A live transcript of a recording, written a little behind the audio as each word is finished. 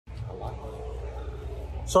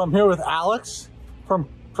So I'm here with Alex from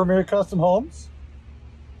Premier Custom Homes.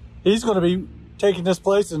 He's going to be taking this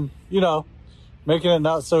place and, you know, making it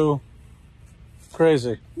not so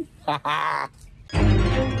crazy.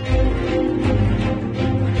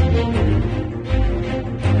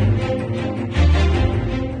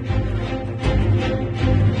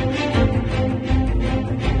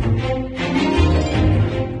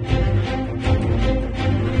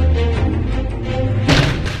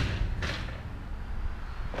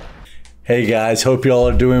 Hey guys, hope y'all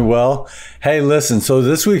are doing well. Hey, listen, so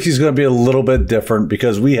this week is going to be a little bit different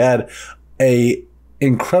because we had a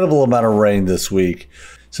incredible amount of rain this week.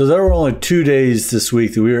 So there were only 2 days this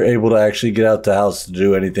week that we were able to actually get out the house to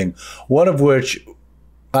do anything. One of which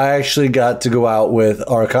I actually got to go out with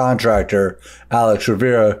our contractor, Alex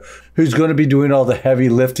Rivera, who's going to be doing all the heavy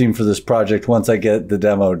lifting for this project once I get the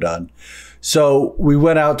demo done. So we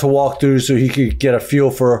went out to walk through so he could get a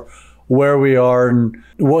feel for where we are and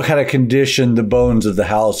what kind of condition the bones of the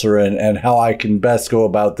house are in and how I can best go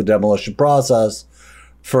about the demolition process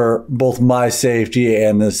for both my safety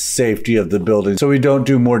and the safety of the building so we don't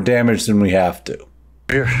do more damage than we have to.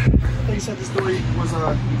 Here. I thought you said this door was,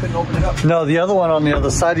 you couldn't open it up. No, the other one on the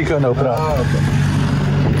other side you couldn't open up. Oh, okay.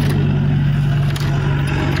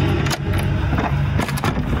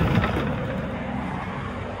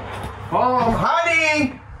 Home,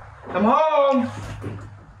 honey! I'm home!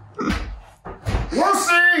 We'll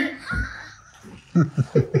see!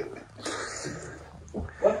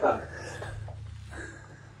 What the?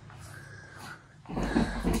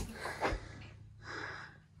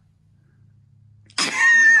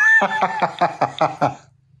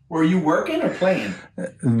 Were you working or playing?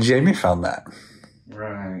 Jamie found that.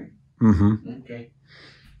 Right. Mm-hmm. Okay.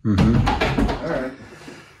 Mm-hmm. All right.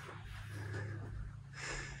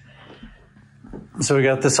 So we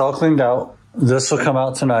got this all cleaned out. This will come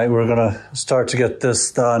out tonight. We're going to start to get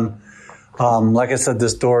this done. Like I said,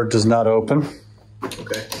 this door does not open.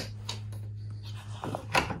 Okay.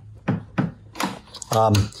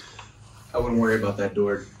 I wouldn't worry about that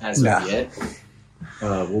door as of yet.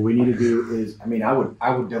 What we need to do is, I mean, I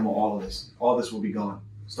would demo all of this. All this will be gone.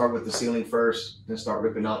 Start with the ceiling first, then start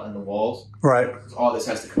ripping out on the walls. Right. All this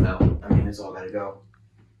has to come out. I mean, it's all got to go.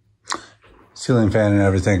 Ceiling fan and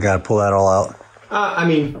everything. Got to pull that all out. I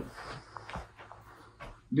mean,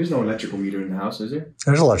 there's no electrical meter in the house, is there?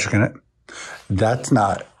 There's electric in it. That's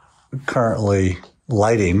not currently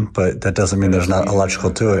lighting, but that doesn't mean there's not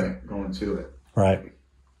electrical to it. Going to it. Right.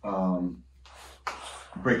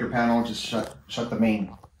 Breaker panel, just shut the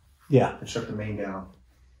main. Yeah. Shut the main down.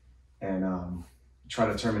 And try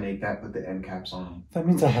to terminate that, put the end caps on. That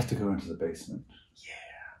means I have to go into the basement.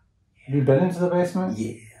 Yeah. Have you been into the basement?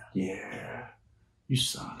 Yeah. Yeah. You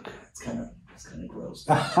suck. It's kind of gross.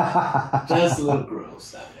 Just a little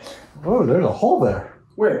gross down there. Oh, there's a hole there.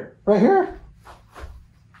 Where? Right here.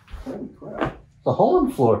 Holy crap. The hole in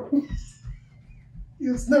the floor.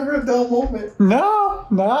 It's never a dull moment. No,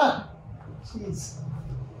 not. Jeez.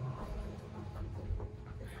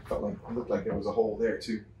 It looked like there was a hole there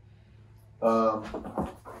too.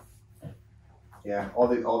 Yeah, all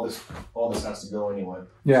this has to go anyway.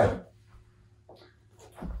 Yeah. So,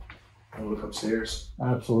 I'll look upstairs.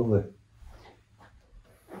 Absolutely.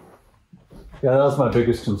 Yeah, that was my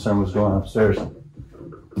biggest concern, was going upstairs.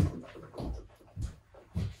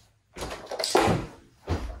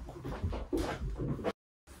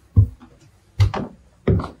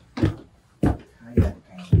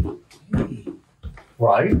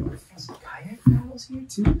 Right? There's some kayak paddles here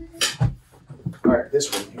too. All right,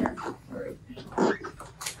 this one here. All right.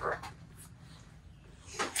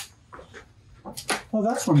 Well,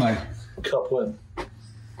 that's where my cup went.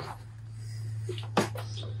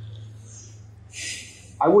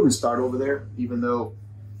 I wouldn't start over there, even though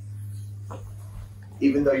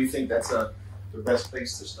you think that's the best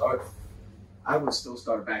place to start. I would still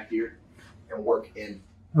start back here and work in.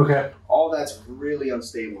 Okay. All that's really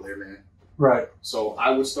unstable there, man. Right. So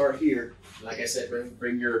I would start here. Like I said,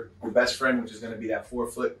 bring your best friend, which is going to be that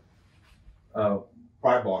 4-foot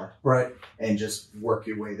pry bar. Right. And just work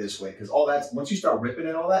your way this way. Because all that's, once you start ripping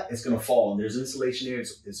and all that, it's going to fall. And there's insulation here.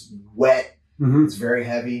 It's wet. Mm-hmm. It's very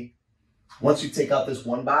heavy. Once you take out this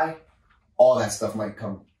one by, all that stuff might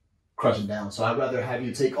come crushing down. So I'd rather have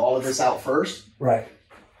you take all of this out first. Right.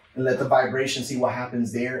 And let the vibration, see what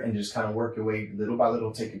happens there, and just kind of work your way little by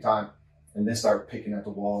little, take your time. And then start picking at the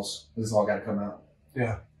walls. This is all got to come out.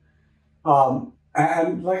 Yeah.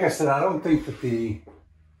 And like I said, I don't think that the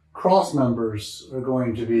cross members are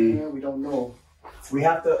going to be. Yeah, we don't know. We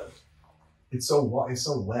have to. It's so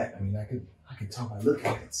wet. I mean, I could tell by looking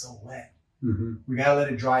at it. It's so wet. Mm-hmm. We gotta let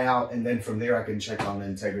it dry out, and then from there I can check on the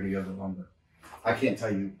integrity of the lumber. I can't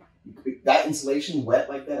tell you. That insulation wet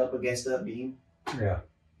like that up against that beam. Yeah.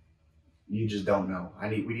 You just don't know.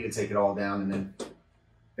 We need to take it all down, and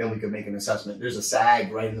then we can make an assessment. There's a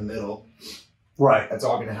sag right in the middle. Right. That's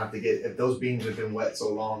all going to have to get. If those beams have been wet so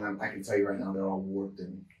long, I can tell you right now they're all warped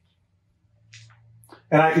and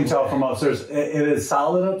I can tell from upstairs. It is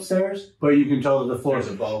solid upstairs, but you can tell that the floor is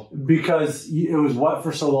a bow because it was wet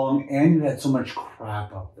for so long, and you had so much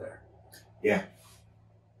crap up there. Yeah.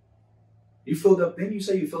 You filled up. Didn't you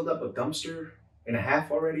say you filled up a dumpster and a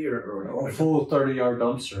half already, or A full 30-yard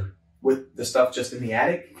dumpster with the stuff just in the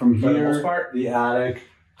attic from for the here, most part? the attic,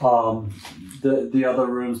 the other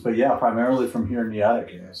rooms, but yeah, primarily from here in the attic.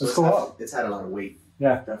 Yeah, so it's had a lot of weight.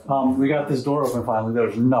 Yeah. Definitely. We got this door open finally. There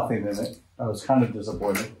was nothing in it. I was kind of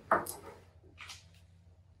disappointed.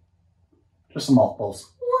 Just some mothballs.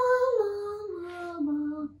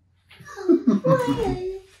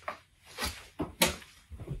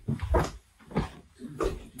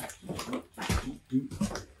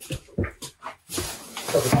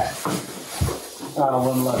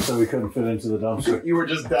 One left, so we couldn't fit into the dumpster. You were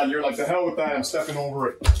just done. You're like, the hell with that. I'm stepping over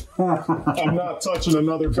it. I'm not touching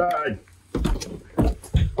another bag.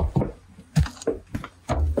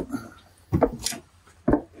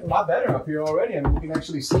 A lot better up here already. I mean, you can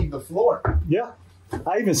actually see the floor. Yeah.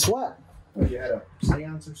 I even sweat. You had a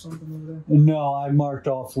seance or something over there? No, I marked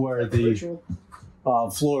off where the Ritual?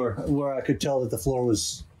 floor, where I could tell that the floor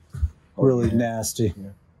was really nasty. Yeah.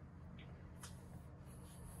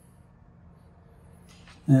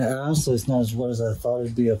 And honestly, it's not as wet as I thought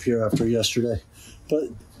it'd be up here after yesterday. But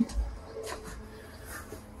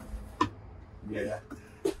Yeah.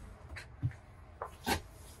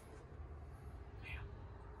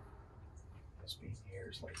 This being here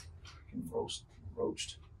is like freaking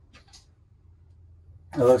roached.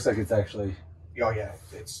 it looks like it's actually, Oh yeah,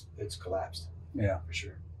 it's collapsed yeah. for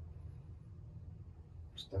sure.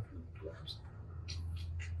 It's definitely collapsed.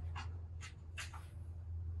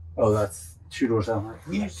 Oh, that's 2 doors down. Like,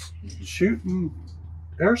 who's shooting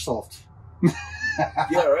airsoft?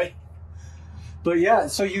 Yeah, right. But yeah,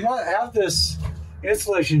 so you got to have this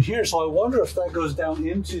insulation here. So I wonder if that goes down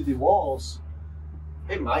into the walls.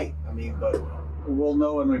 It might. I mean, but We'll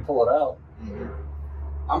know when we pull it out.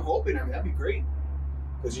 I'm hoping. I mean, that'd be great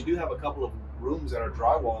because you do have a couple of rooms that are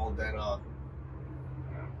drywall that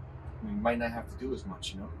you might not have to do as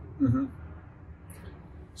much. You know. Mm-hmm.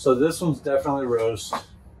 So this one's definitely roast.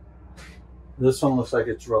 This one looks like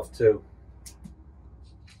it's rough too.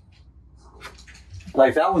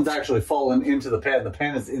 Like that one's actually fallen into the pan. The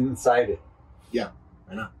pan is inside it. Yeah,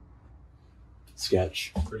 I know.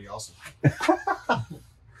 Sketch. Pretty awesome.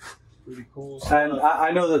 Pretty cool. And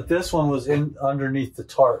I know that this one was in underneath the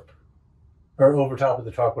tarp, or over top of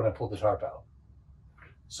the tarp when I pulled the tarp out.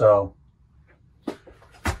 So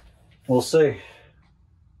we'll see.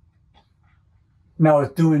 Now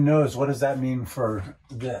with doing nose, what does that mean for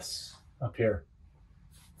this up here?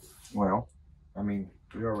 Well, I mean,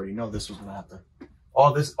 we already know this was gonna have to.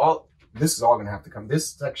 This is all gonna have to come. This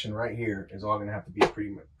section right here is all gonna have to be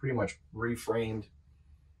pretty much reframed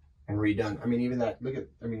and redone. I mean, even that. Look at.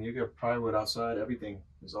 I mean, you got plywood outside. Everything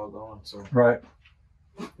is all gone. So Right.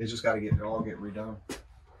 they just got to get redone.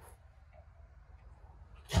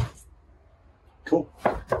 Cool.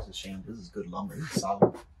 It's a shame. This is good lumber. This is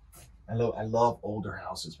solid. I love older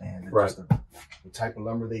houses, man. They're Right. just the type of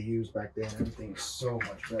lumber they used back then. Everything is so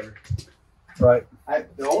much better. Right.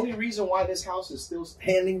 The only reason why this house is still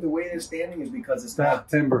standing the way it's standing is because it's That not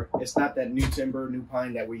timber. it's not that new timber, new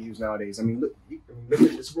pine that we use nowadays. I mean, look at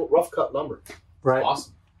this rough cut lumber. Right.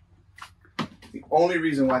 Awesome. The only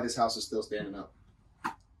reason why this house is still standing up.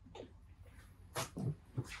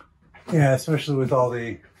 Yeah, especially with all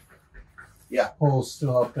the holes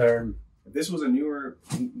still up there. And If this was a newer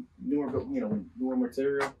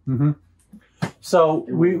material. mm-hmm. So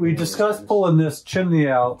we discussed pulling this chimney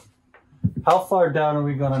out. How far down are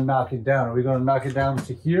we going to knock it down? Are we going to knock it down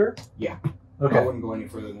to here? Yeah. Okay. I wouldn't go any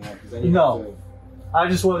further than that. 'Cause then you No. have to, I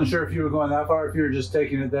just wasn't sure if you were going that far, if you were just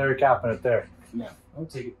taking it there, capping it there. no, I would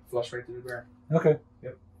take it flush right to the ground. Okay.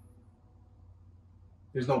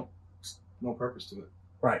 There's no purpose to it.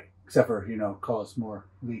 Right. Except for, cause more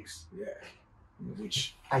leaks. Yeah.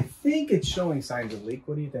 Which I think it's showing signs of leak.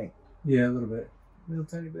 What do you think? Yeah, a little bit. A little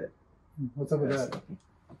tiny bit. What's up with That's that? nothing.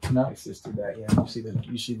 No? My sister that, yeah.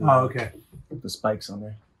 You see the Oh, okay. the spikes on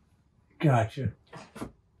there. Gotcha.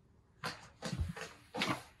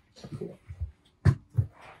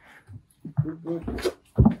 Good.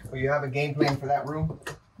 So you have a game plan for that room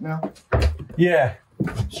now? Yeah.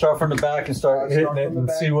 Start from the back and start hitting it and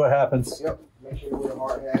see what happens. Yep. Make sure you wear a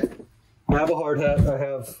hard hat. I have a hard hat. I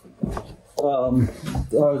have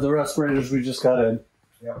the respirators we just got in.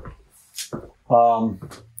 Yep.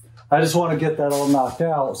 I just want to get that all knocked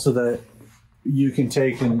out so that you can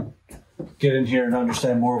take and get in here and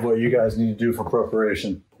understand more of what you guys need to do for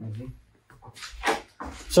preparation. Mm-hmm.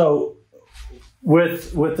 So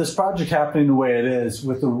with this project happening the way it is,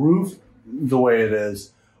 with the roof the way it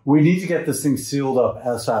is, we need to get this thing sealed up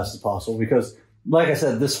as fast as possible because, like I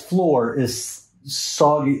said, this floor is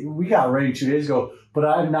soggy. We got rain 2 days ago, but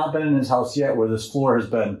I have not been in this house yet where this floor has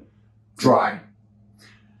been dry.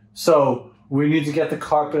 So we need to get the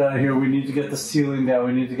carpet out of here. We need to get the ceiling down.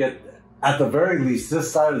 We need to get, at the very least,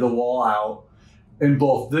 this side of the wall out in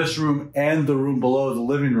both this room and the room below, the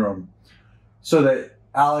living room, so that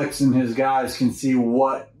Alex and his guys can see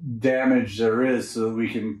what damage there is so that we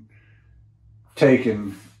can take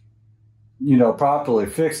and, you know, properly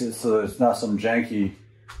fix it so that it's not some janky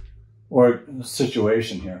or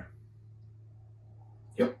situation here.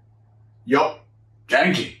 Yup.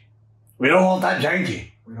 Janky. We don't want that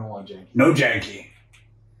janky. We don't want janky. No janky.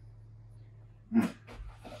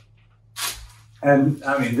 And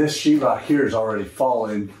I mean, this sheetrock here is already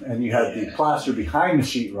fallen, and you had the plaster behind the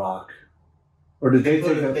sheetrock. Or did they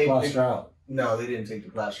take the plaster out? No, they didn't take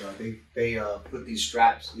the plaster out. They put these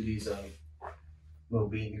straps with these little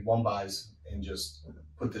beanie one-bys and just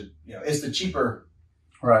put the, you know, it's the cheaper.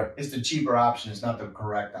 Right. It's the cheaper option. It's not the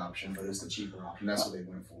correct option, but it's the cheaper option. That's what they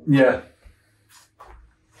went for. Yeah.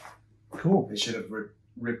 Cool. They should have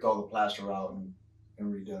ripped all the plaster out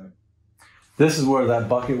and redone it. This is where that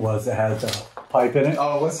bucket was that had the pipe in it.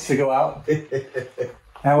 Oh, what's to go out?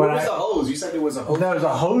 And when was the hose? You said there was a hose. There was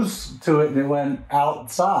a hose to it, and it went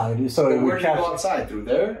outside. So it where did it go outside? Through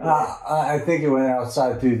there? I think it went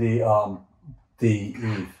outside through the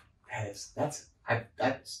eave.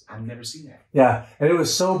 I've never seen that. Yeah, and it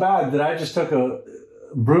was so bad that I just took a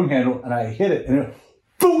broom handle and I hit it, and it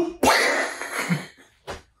boom.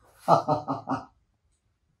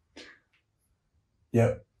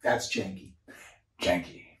 Yep. That's janky.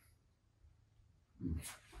 Janky.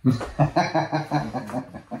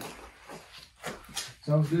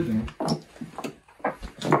 Sounds good, man.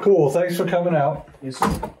 Cool. Thanks for coming out. Yes,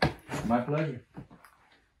 sir. My pleasure.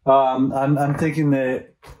 I'm thinking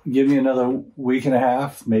that give me another week and a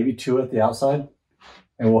half, maybe 2 at the outside,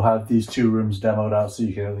 and we'll have these 2 rooms demoed out so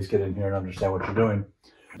you can at least get in here and understand what you're doing.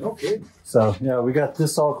 Okay. So yeah, we got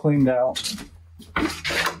this all cleaned out.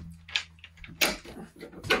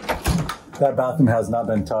 That bathroom has not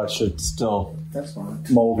been touched. It's still That's fine.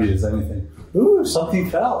 moldy as anything. Ooh, something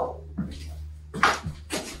fell.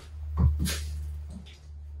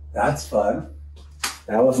 That's fun.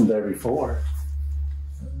 That wasn't there before.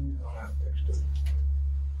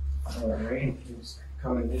 Rain is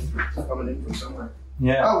coming in from somewhere.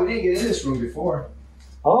 Yeah. Oh, we didn't get in this room before.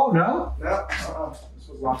 Oh, no? No, this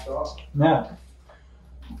was locked off. Yeah.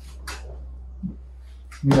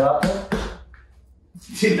 Yeah.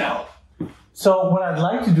 No. So what I'd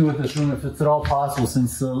like to do with this room, if it's at all possible,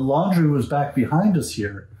 since the laundry was back behind us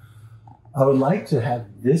here, I would like to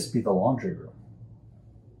have this be the laundry room.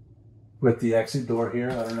 With the exit door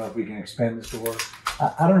here. I don't know if we can expand this door.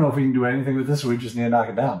 I don't know if we can do anything with this, or we just need to knock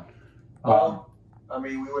it down. I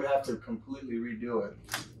mean, we would have to completely redo it.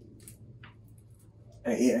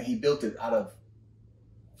 And he built it out of...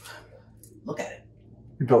 Look at it.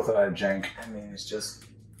 We built it out of jank. I mean, it's just...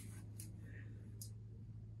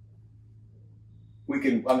 We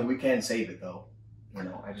can save it, though. You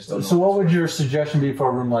know, I just don't know. So what would your suggestion be for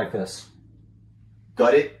a room like this?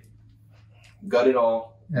 Gut it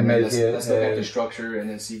all. And then make let's look at the structure and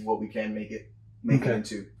then see what we can make it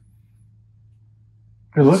into.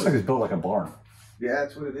 It looks like it's built like a barn. Yeah,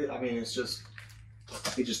 that's what it is. I mean, it's just,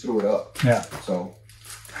 he just threw it up. Yeah. So.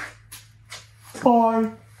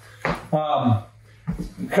 Barn.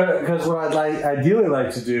 Because what I'd ideally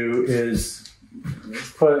like to do is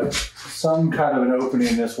put some kind of an opening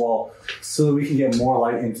in this wall so that we can get more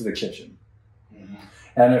light into the kitchen. Mm-hmm.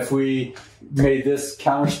 And if we made this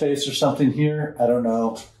counter space or something here, I don't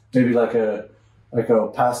know, maybe like a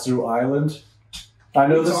pass-through island. I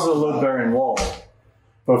know this is a load-bearing wall,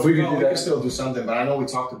 but if we could do that, we can still do something. But I know we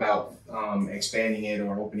talked about expanding it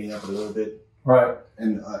or opening up a little bit, right?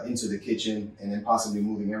 And into the kitchen, and then possibly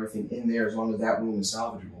moving everything in there as long as that room is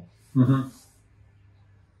salvageable. Mm-hmm.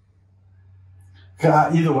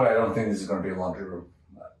 Either way, I don't think this is going to be a laundry room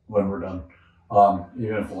when we're done.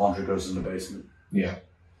 Even if the laundry goes in the basement. Yeah.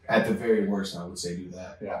 At the very worst, I would say do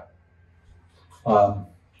that. Yeah.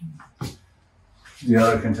 The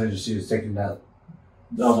other contingency is taking the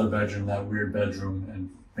other bedroom, that weird bedroom, and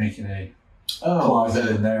making a closet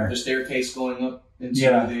in there. The staircase going up into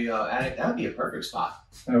the attic. That would be a perfect spot.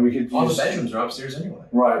 And we could all the bedrooms are upstairs anyway.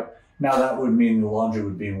 Right. Now that would mean the laundry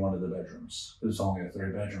would be in one of the bedrooms. It's only a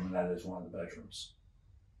 3-bedroom, and that is one of the bedrooms.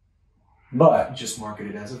 But Just market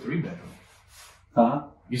it as a 3-bedroom. huh?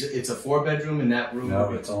 You said it's a 4-bedroom in that room?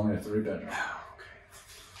 No, it's only a 3-bedroom.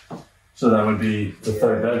 Okay. So that would be the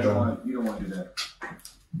 3rd bedroom. You don't want to do that.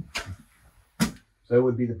 So it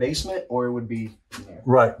would be the basement, or it would be...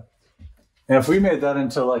 Right. And if we made that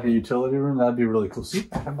into like a utility room, that'd be really cool. See,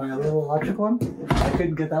 I have my little electric one. I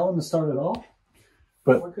couldn't get that one to start at all.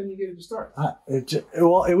 But why couldn't you get it to start?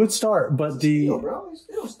 It would start, but Bro,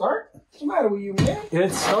 it'll start. What's the matter with you, man?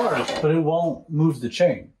 it starts, but it won't move the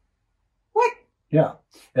chain. What? Yeah.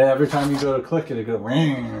 And every time you go to click it, it goes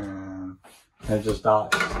and it just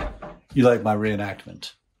dies. You like my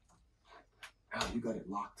reenactment? Oh, you got it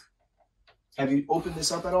locked. Have you opened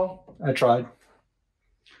this up at all? I tried.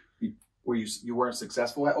 Were you weren't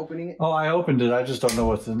successful at opening it? Oh, I opened it. I just don't know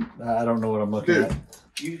what's in. I don't know what I'm looking at.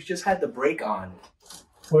 You just had the brake on.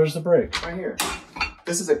 Where's the brake? Right here.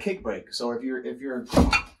 This is a kick brake. So if you're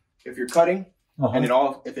cutting and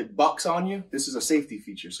if it bucks on you, this is a safety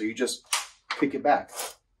feature. So you just kick it back.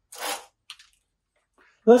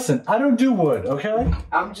 Listen, I don't do wood, okay?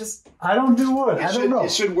 I don't do wood. I don't know.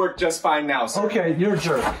 It should work just fine now, sir. Okay, you're a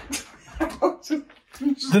jerk.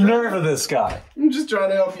 The nerve of this guy. I'm just trying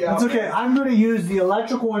to help you out. It's okay. I'm going to use the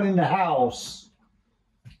electric one in the house.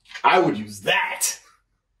 I would use that.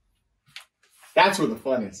 That's where the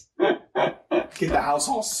fun is. Get the house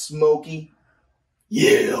all smoky.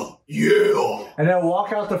 Yeah. And then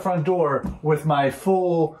walk out the front door with my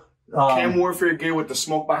full... Chem warfare gear with the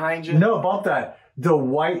smoke behind you? No, bump that. The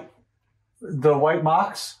white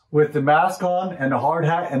mocks with the mask on and the hard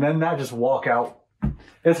hat, and then that just walk out.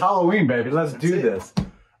 It's Halloween, baby. Let's do this.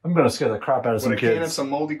 I'm going to scare the crap out of some kids. With a can of kids. some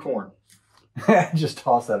moldy corn. Just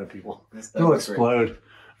toss that at people. They'll explode.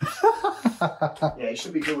 Yeah, you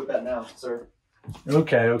should be good with that now, sir.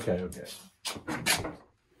 Okay. All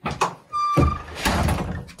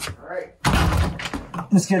right.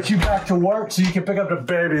 Let's get you back to work so you can pick up the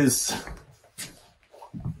babies.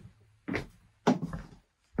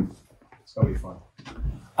 It's going to be fun.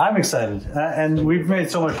 I'm excited. And we've made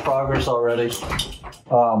so much progress already. It's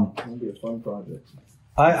going to be a fun project.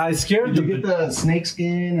 I scared you. Did you get the snake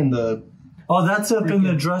skin and the... Oh, that's up in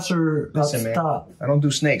the dresser up Listen, top. Man, I don't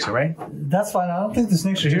do snakes, all right? That's fine. I don't think the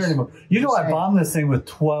snakes are here anymore. You know, I bombed this thing with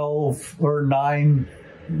 12 or 9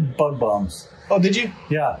 bug bombs. Oh, did you?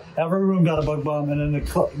 Yeah. Every room got a bug bomb, and then the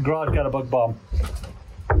garage got a bug bomb.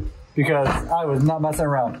 Because I was not messing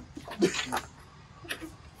around.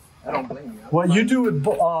 I don't blame you. What you do with I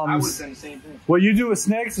would have done the same thing. What you do with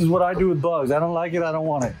snakes is what I do with bugs. I don't like it. I don't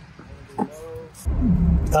want it.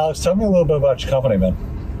 Alex, tell me a little bit about your company, man.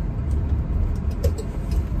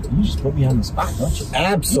 You just put me on the spot, don't you?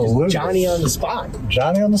 Absolutely. Johnny on the spot.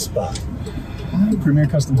 Johnny on the spot. Premier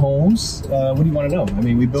Custom Homes. What do you want to know? I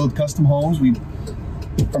mean, we build custom homes. We,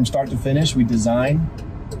 from start to finish, we design,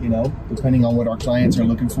 you know, depending on what our clients are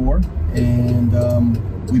looking for. And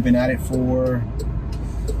we've been at it for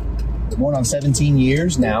more than 17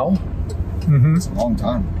 years now. Mm-hmm. It's a long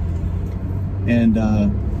time. And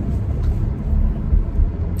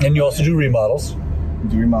you also do remodels.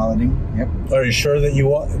 Do remodeling. Yep. Are you sure that you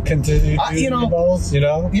want to continue to do remodels? You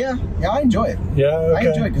know? Yeah, I enjoy it. Yeah, okay. I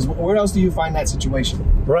enjoy it because where else do you find that situation?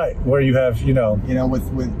 Right, where you have, you know,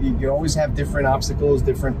 with you always have different obstacles,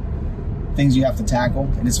 different things you have to tackle,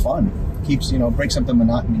 and it's fun. Keeps, breaks up the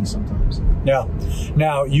monotony sometimes. Yeah.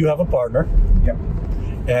 Now you have a partner. Yep.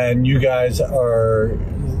 And you guys are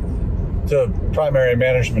the primary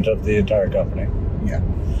management of the entire company. Yeah.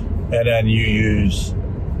 And then you use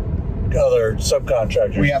other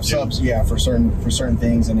subcontractors. We have subs, yeah, for certain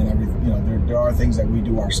things, and then everything. There are things that we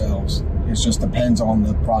do ourselves. It just depends on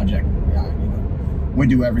the project. Yeah, we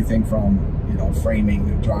do everything from framing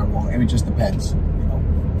to drywall. It just depends.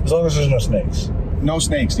 As long as there's no snakes. No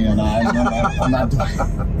snakes, I'm not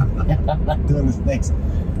doing the snakes.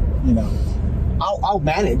 I'll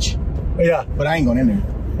manage. Yeah, but I ain't going in there.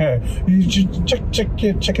 Yeah. You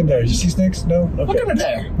check in there. You see snakes? No. Okay. Look in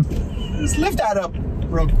there. Let's lift that up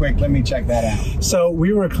real quick. Let me check that out. So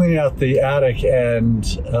we were cleaning out the attic, and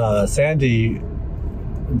Sandy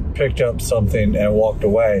picked up something and walked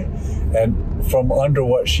away. And from under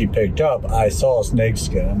what she picked up, I saw a snake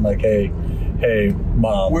skin. I'm like, hey,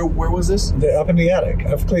 Mom. Where was this? Up in the attic.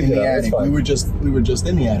 I've cleaned it out. It's fine. We were just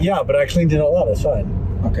in the attic. Yeah, but I cleaned it all out. It's fine.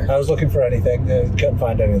 Okay. I was looking for anything. Couldn't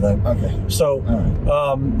find anything. Okay. So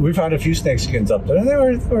we found a few snake skins up there. They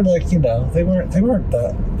were like, they weren't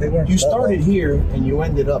that. They weren't. You started here and you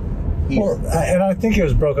ended up here. Well, and I think it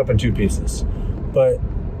was broke up in 2 pieces, but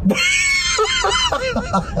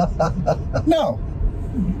no.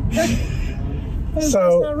 That's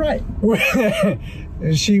not right.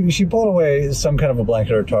 she pulled away some kind of a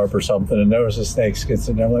blanket or tarp or something, and there was a snake skin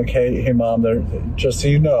sitting there. I'm like, hey, mom, there, just so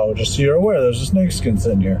you know, just so you're aware, there's a snake skin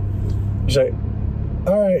sitting here. She's like,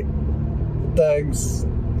 all right, thanks.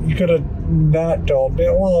 You could have not told me.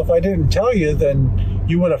 Well, if I didn't tell you, then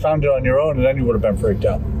you would have found it on your own, and then you would have been freaked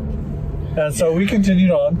out. And so we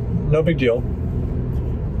continued on. No big deal.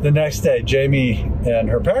 The next day, Jamie and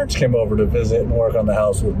her parents came over to visit and work on the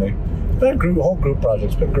house with me. That whole group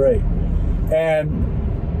project's been great.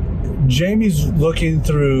 And Jamie's looking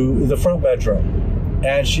through the front bedroom,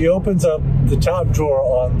 and she opens up the top drawer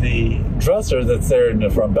on the dresser that's there in the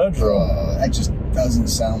front bedroom. That just doesn't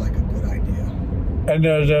sound like a good idea. And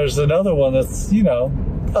there's another one that's, you know...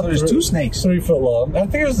 So there's two snakes. 3 foot long. I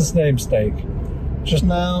think it was the same snake. Just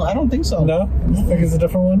No, I don't think so. No? I think it's a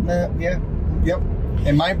different one? Yeah. Yep.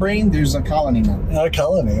 In my brain, there's a colony now. A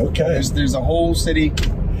colony, okay. There's a whole city.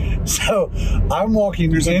 So I'm walking.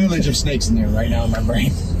 There's a village of snakes in there right now in my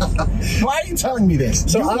brain. Why are you telling me this?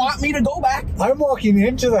 So you want me to go back? I'm walking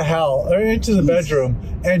into the house, or into the bedroom,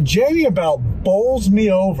 and Jamie about bowls me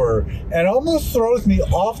over and almost throws me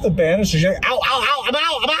off the banister. She's like, ow, ow, ow, I'm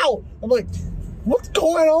out, I'm out. I'm like, what's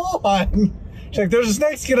going on? She's like, there's a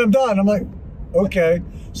snake skin, I'm done. I'm like, okay.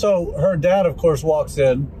 So her dad, of course, walks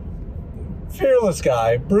in. Fearless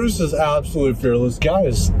guy. Bruce is absolutely fearless. Guy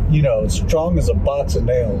is, you know, strong as a box of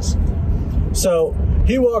nails. So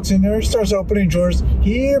he walks in there, he starts opening drawers.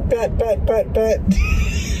 Here, pet, pet, pet, pet.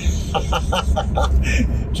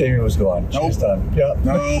 Jamie was gone. Nope. She was done. Yep.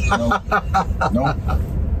 Nope.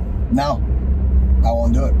 No. I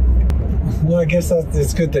won't do it. Well, I guess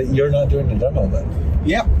it's good that you're not doing the demo then.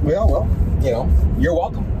 Yeah. Well, you know, you're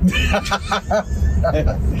welcome.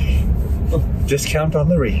 Discount on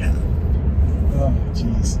the rehab. Oh,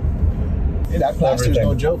 jeez. Hey, that plaster's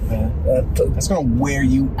no joke, man. That's going to wear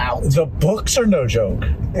you out. The books are no joke.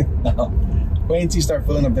 No. Wait until you start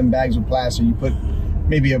filling up them bags with plaster. You put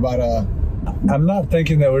maybe about a... I'm not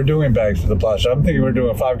thinking that we're doing bags for the plaster. I'm thinking we're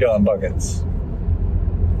doing 5-gallon buckets.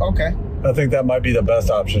 Okay. I think that might be the best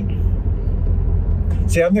option.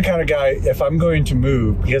 See, I'm the kind of guy, if I'm going to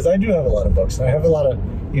move, because I do have a lot of books, and I have a lot of,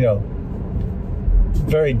 you know,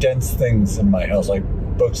 very dense things in my house, like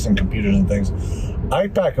books and computers and things. I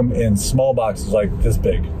pack them in small boxes like this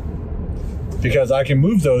big because I can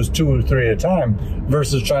move those 2 or 3 at a time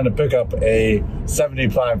versus trying to pick up a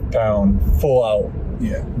 75-pound full out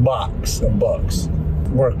box of books.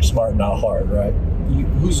 Work smart, not hard, right?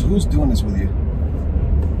 Who's doing this with you?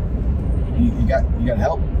 You got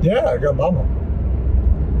help? Yeah, I got Mama.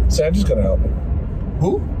 Sandy's gonna help me.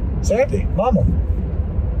 Who? Sandy, Mama.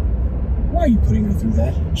 Why are you putting her through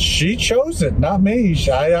that? She chose it, not me.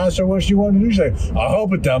 I asked her what she wanted to do. She's like, I'll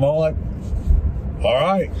help it, demo. I'm like, all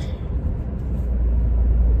right.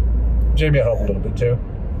 Jamie will help a little bit too.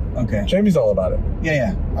 Okay. Jamie's all about it.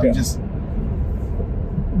 Yeah. I'm just...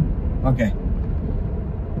 Okay.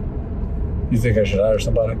 You think I should hire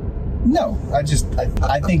somebody? No. I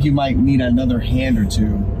think you might need another hand or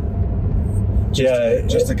two.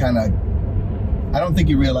 Just to kind of... I don't think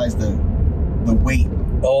you realize the weight.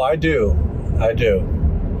 Oh, I do.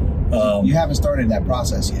 You haven't started that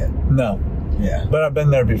process yet. No. Yeah. But I've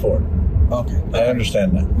been there before. Okay. I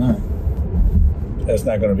understand that. All right. It's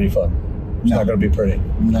not going to be fun. It's not going to be pretty.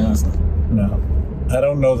 No, it's not. No. I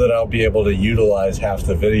don't know that I'll be able to utilize half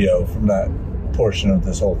the video from that portion of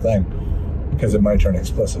this whole thing because it might turn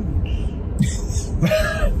explicit.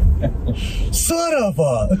 Son of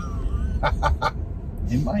a...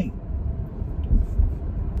 It might.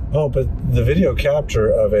 Oh, but the video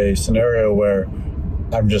capture of a scenario where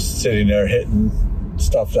I'm just sitting there hitting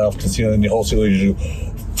stuff off the ceiling, the whole ceiling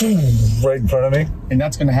just right in front of me. And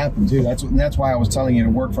that's going to happen too. That's why I was telling you to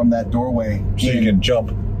work from that doorway. So you can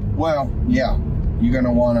jump. Well, yeah. You're going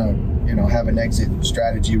to want to, you know, have an exit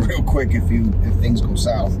strategy real quick if things go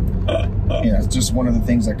south. Yeah, it's just one of the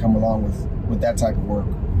things that come along with that type of work.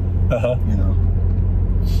 Uh-huh. You know,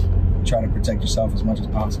 try to protect yourself as much as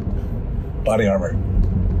possible. Body armor.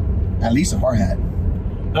 At least a hard hat.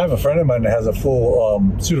 I have a friend of mine that has a full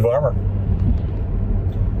suit of armor.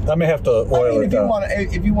 I may have to oil it down.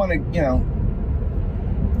 If you want to, you know,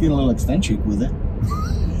 get a little eccentric with it,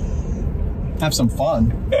 have some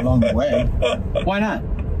fun along the way. Why not?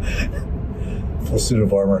 Full suit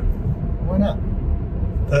of armor. Why not?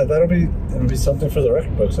 It'll be something for the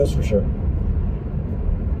record books, that's for sure.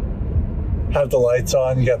 Have the lights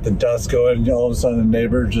on, you got the dust going, and all of a sudden the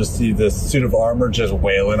neighbor just see this suit of armor just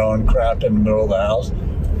wailing on crap in the middle of the house.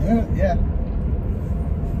 Yeah.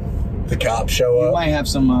 The cops show up. You might have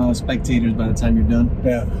some spectators by the time you're done.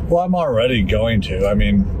 Yeah. Well, I'm already going to. I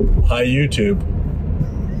mean, hi YouTube.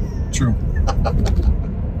 True.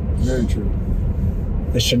 Very true.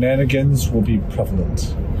 The shenanigans will be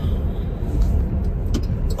prevalent.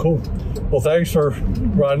 Cool. Well, thanks for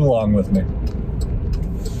riding along with me.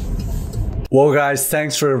 Well, guys,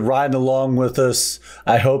 thanks for riding along with us.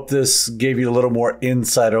 I hope this gave you a little more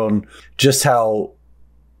insight on just how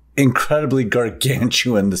incredibly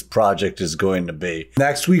gargantuan this project is going to be.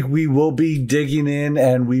 Next week, we will be digging in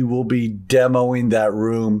and we will be demoing that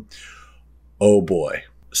room. Oh boy,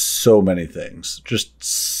 so many things, just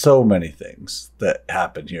so many things that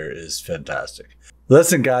happen here is fantastic.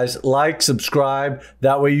 Listen, guys, like, subscribe.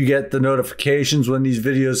 That way you get the notifications when these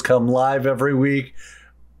videos come live every week.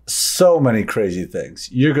 So many crazy things.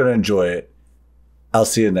 You're going to enjoy it. I'll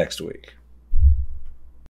see you next week.